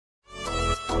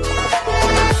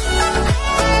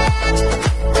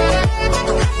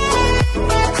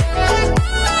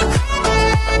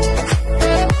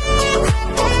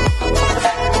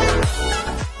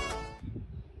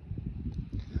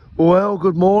Well,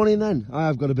 good morning then. I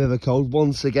have got a bit of a cold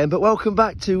once again, but welcome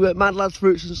back to Madlads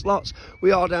Fruits and Slots.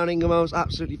 We are down Ingermowes.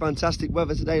 Absolutely fantastic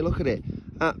weather today. Look at it.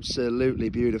 Absolutely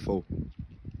beautiful.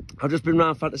 I've just been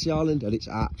around Fantasy Island and it's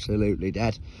absolutely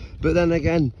dead. But then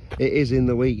again, it is in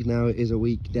the week now. It is a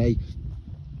weekday.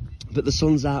 But the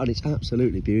sun's out and it's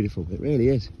absolutely beautiful. It really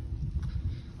is.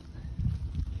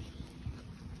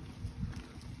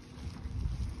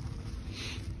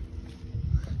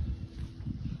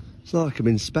 It's like I'm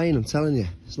in Spain, I'm telling you.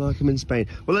 It's like I'm in Spain.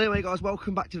 Well, anyway, guys,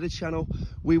 welcome back to the channel.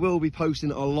 We will be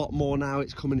posting a lot more now.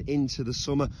 It's coming into the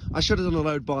summer. I should have done a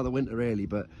load by the winter, really,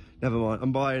 but never mind.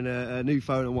 I'm buying a new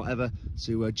phone and whatever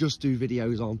to just do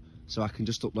videos on, so I can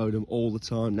just upload them all the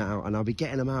time now, and I'll be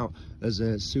getting them out as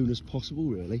soon as possible,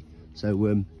 really.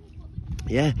 So,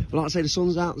 yeah. But like I say, the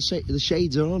sun's out, the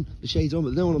shades are on. The shades are on,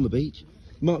 but there's no one on the beach.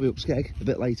 Might be up Skeg a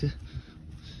bit later.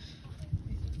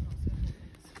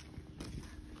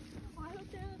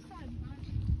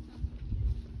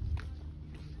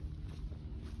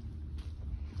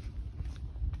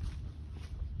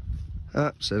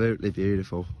 Absolutely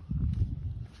beautiful.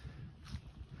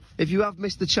 If you have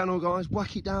missed the channel, guys,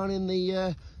 whack it down in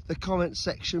the comment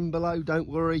section below. Don't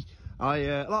worry. Like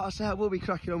I say, I will be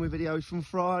cracking on with videos from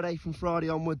Friday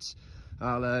onwards.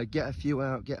 I'll get a few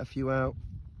out,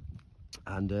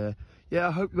 and yeah,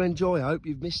 I hope you enjoy. I hope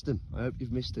you've missed them.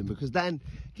 Because then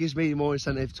it gives me more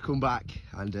incentive to come back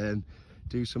and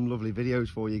do some lovely videos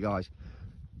for you guys.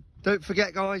 Don't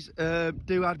forget, guys,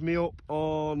 do add me up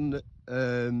on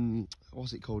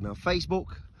what's it called now?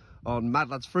 Facebook, on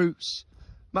Madlads Fruits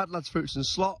and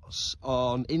Slots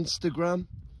on Instagram.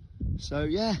 So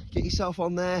yeah, get yourself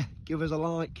on there, give us a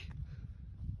like.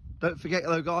 Don't forget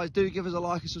though, guys, do give us a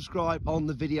like and subscribe on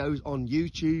the videos on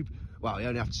YouTube. Well, you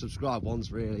only have to subscribe once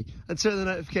really, and turn the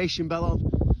notification bell on.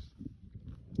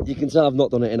 You can tell I've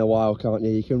not done it in a while, can't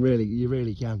you? You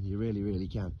really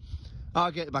can.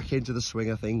 I'll get back into the swing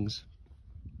of things.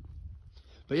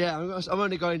 But yeah, I'm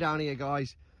only going down here,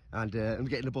 guys, and I'm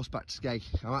getting the bus back to Skeg.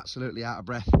 I'm absolutely out of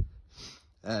breath.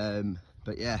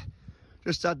 But yeah,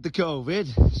 just had the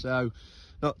COVID, so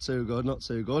not too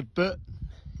good, but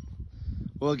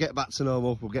we'll get back to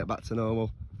normal.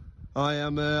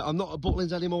 I'm not at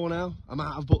Butlins anymore now. I'm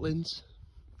out of Butlins.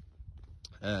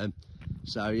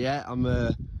 So yeah, I'm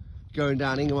going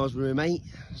down Ingermowes with my mate.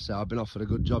 So I've been offered a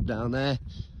good job down there,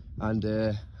 and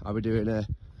I'll be doing a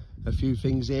few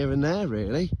things here and there,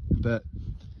 really. But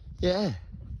yeah,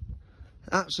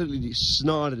 absolutely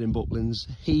snarled in Butlins,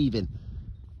 heaving,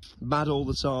 mad all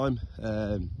the time,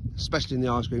 especially in the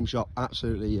ice cream shop.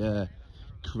 Absolutely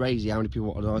crazy how many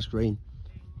people want an ice cream.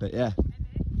 But yeah,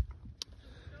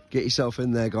 get yourself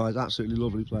in there, guys. Absolutely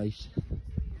lovely place.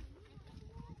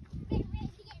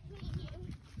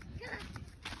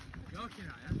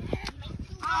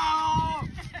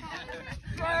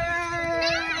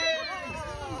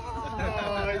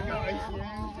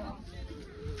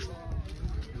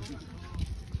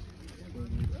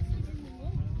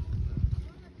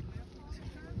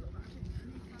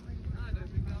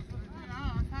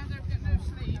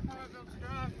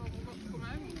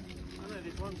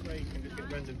 Where you can just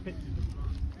get random pictures.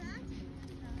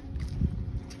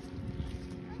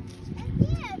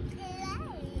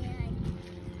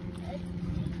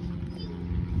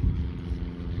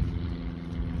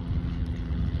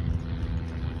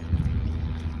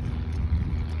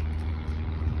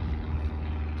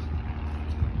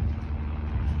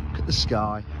 Look at the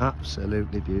sky,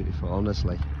 absolutely beautiful,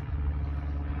 honestly.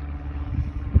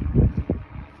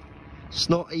 It's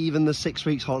not even the 6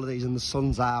 weeks holidays and the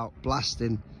sun's out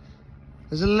blasting.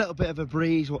 There's a little bit of a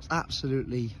breeze. What's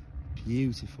absolutely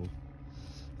beautiful.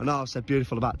 I know I've said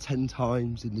beautiful about 10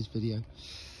 times in this video.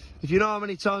 If you know how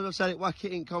many times I've said it, whack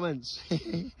it in comments.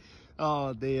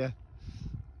 Oh dear.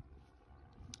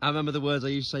 I remember the words I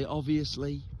used to say,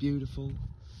 obviously, beautiful.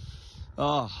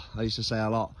 Oh, I used to say a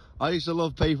lot. I used to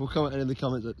love people commenting in the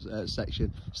comments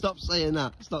section. Stop saying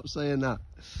that, stop saying that.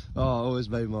 Oh, always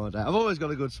made my day. I've always got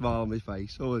a good smile on my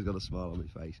face, always got a smile on my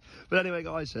face. But anyway,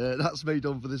 guys, that's me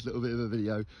done for this little bit of a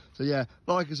video. So yeah,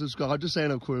 like and subscribe. I'm just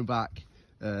saying I'm coming back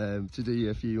to do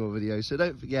a few more videos. So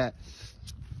don't forget,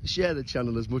 share the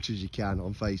channel as much as you can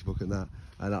on Facebook and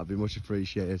that'd be much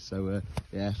appreciated. So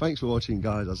yeah, thanks for watching,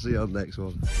 guys. I'll see you on the next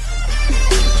one.